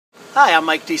Hi, I'm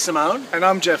Mike DeSimone. And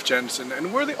I'm Jeff Jensen,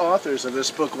 and we're the authors of this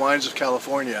book, Wines of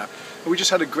California. And we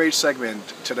just had a great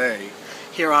segment today.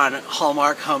 Here on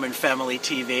Hallmark Home and Family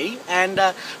TV.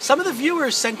 And some of the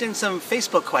viewers sent in some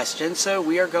Facebook questions, so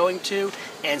we are going to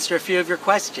answer a few of your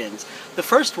questions. The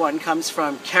first one comes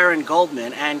from Karen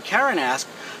Goldman, and Karen asked,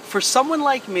 for someone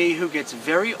like me who gets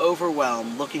very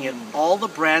overwhelmed looking at all the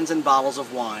brands and bottles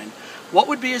of wine, what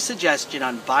would be a suggestion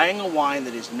on buying a wine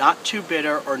that is not too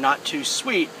bitter or not too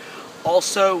sweet?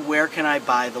 Also, where can I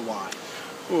buy the wine?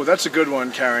 Oh, that's a good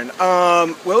one, Karen.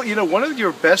 Well, you know, one of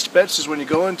your best bets is when you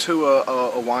go into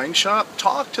a wine shop,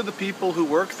 talk to the people who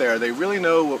work there. They really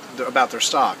know about their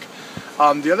stock.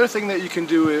 The other thing that you can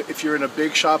do if you're in a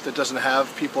big shop that doesn't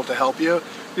have people to help you,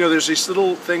 there's these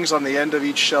little things on the end of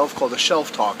each shelf called a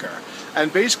shelf talker.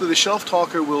 And basically the shelf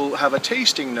talker will have a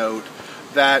tasting note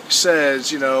that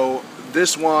says,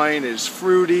 this wine is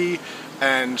fruity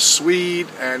and sweet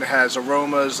and has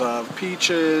aromas of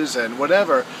peaches and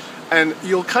whatever. And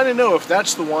you'll kind of know if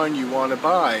that's the wine you want to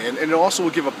buy. And it also will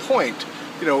give a point,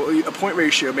 a point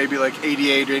ratio, maybe like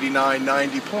 88, 89,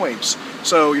 90 points.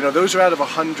 So, those are out of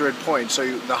 100 points.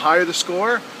 So the higher the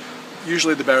score,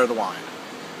 usually the better the wine.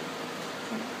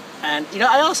 And,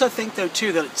 I also think, though,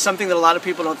 too, that something that a lot of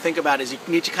people don't think about is you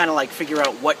need to kind of, figure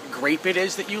out what grape it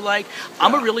is that you like. Yeah.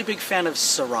 I'm a really big fan of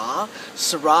Syrah.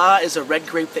 Syrah is a red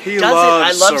grape that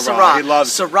I love Syrah. He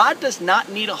loves Syrah does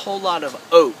not need a whole lot of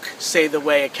oak, say the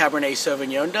way a Cabernet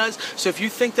Sauvignon does. So if you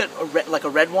think that a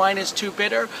red wine is too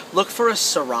bitter, look for a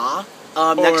Syrah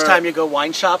next time you go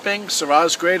wine shopping.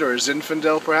 Syrah's great, or a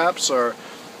Zinfandel, perhaps, or...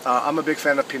 I'm a big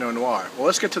fan of Pinot Noir. Well,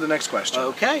 let's get to the next question.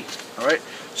 Okay. All right.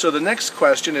 So the next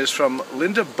question is from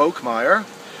Linda Bokemeyer,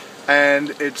 and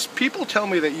it's, people tell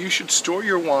me that you should store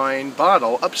your wine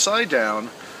bottle upside down.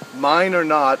 Mine or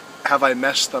not, have I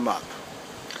messed them up?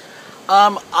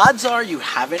 Odds are you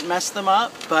haven't messed them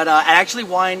up, but actually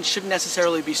wine shouldn't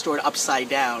necessarily be stored upside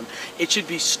down. It should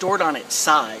be stored on its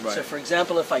side. Right. So for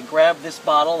example, if I grab this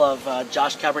bottle of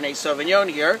Josh Cabernet Sauvignon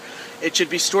here, it should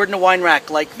be stored in a wine rack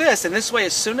like this, and this way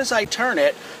as soon as I turn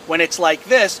it, when it's like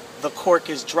this, the cork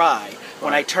is dry. Right.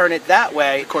 When I turn it that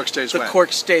way, the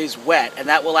cork stays wet, and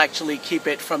that will actually keep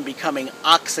it from becoming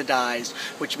oxidized,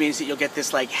 which means that you'll get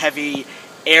this heavy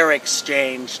air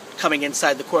exchange coming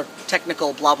inside the cork.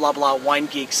 Technical blah blah blah wine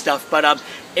geek stuff, but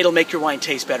it'll make your wine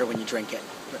taste better when you drink it.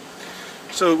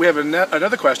 So we have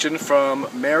another question from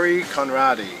Mary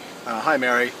Conradi. Hi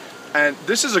Mary, and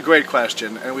this is a great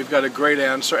question, and we've got a great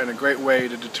answer and a great way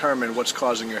to determine what's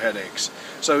causing your headaches.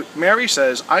 So Mary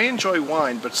says, I enjoy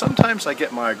wine, but sometimes I get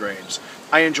migraines.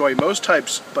 I enjoy most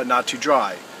types, but not too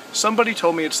dry. Somebody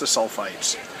told me it's the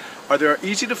sulfites. Are there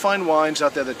easy to find wines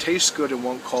out there that taste good and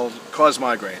won't cause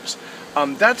migraines?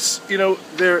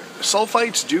 Their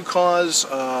sulfites do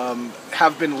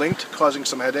have been linked to causing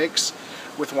some headaches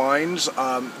with wines.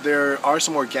 There are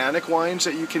some organic wines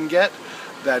that you can get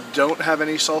that don't have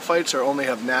any sulfites or only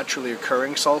have naturally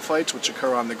occurring sulfites, which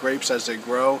occur on the grapes as they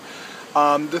grow.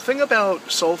 The thing about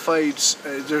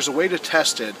sulfites, there's a way to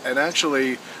test it, and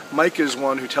actually Mike is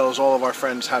one who tells all of our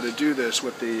friends how to do this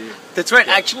with the... That's right.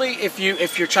 Yeah. Actually, if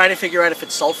you're trying to figure out if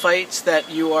it's sulfites that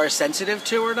you are sensitive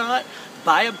to or not,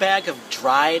 buy a bag of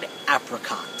dried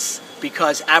apricots.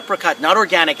 Because not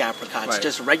organic apricots, right,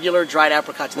 just regular dried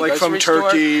apricots in the grocery store. Like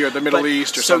from Turkey or the Middle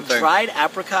East or something. So dried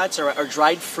apricots or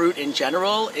dried fruit in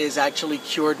general is actually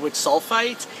cured with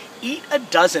sulfites. Eat a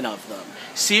dozen of them.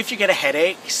 See if you get a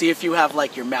headache, see if you have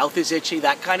your mouth is itchy,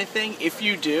 that kind of thing. If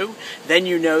you do, then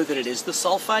you know that it is the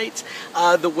sulfites.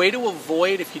 The way to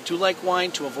avoid, if you do like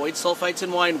wine, to avoid sulfites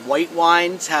in wine, white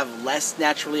wines have less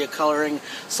naturally occurring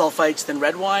sulfites than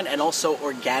red wine, and also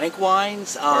organic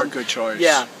wines are a good choice.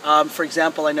 Yeah. For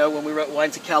example, I know when we wrote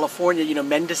Wines of California,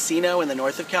 Mendocino in the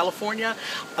north of California,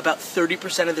 about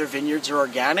 30% of their vineyards are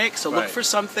organic, so look for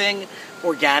something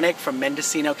organic from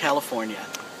Mendocino, California.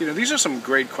 These are some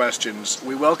great questions.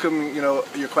 We welcome,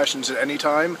 your questions at any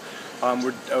time.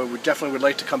 We definitely would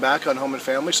like to come back on Home and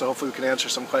Family, so hopefully we can answer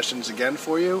some questions again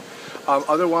for you.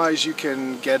 Otherwise, you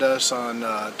can get us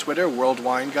on Twitter, World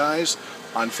Wine Guys,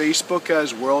 on Facebook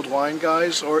as World Wine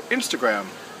Guys, or Instagram.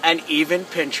 And even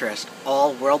Pinterest,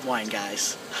 all World Wine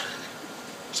Guys.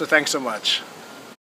 So thanks so much.